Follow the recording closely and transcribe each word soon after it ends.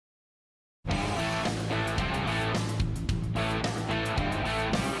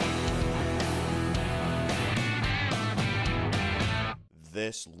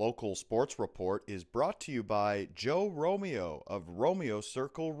This local sports report is brought to you by Joe Romeo of Romeo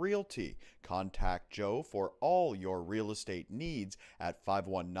Circle Realty. Contact Joe for all your real estate needs at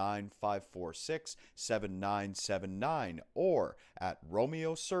 519-546-7979 or at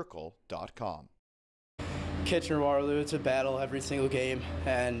romeocircle.com. Kitchener-Waterloo, it's a battle every single game,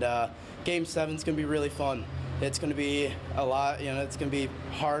 and Game 7 is going to be really fun. It's going to be a lot, it's going to be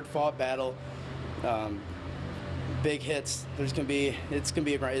hard-fought battle, big hits. It's going to be a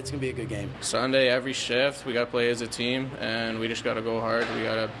good game. Sunday, every shift, we got to play as a team, and we just got to go hard. We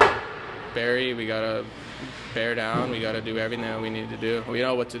got to bury, we got to bear down, we got to do everything that we need to do. We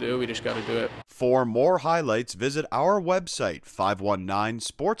know what to do, we just got to do it. For more highlights, visit our website,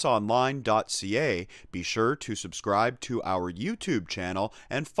 519sportsonline.ca. Be sure to subscribe to our YouTube channel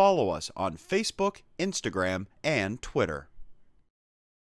and follow us on Facebook, Instagram, and Twitter.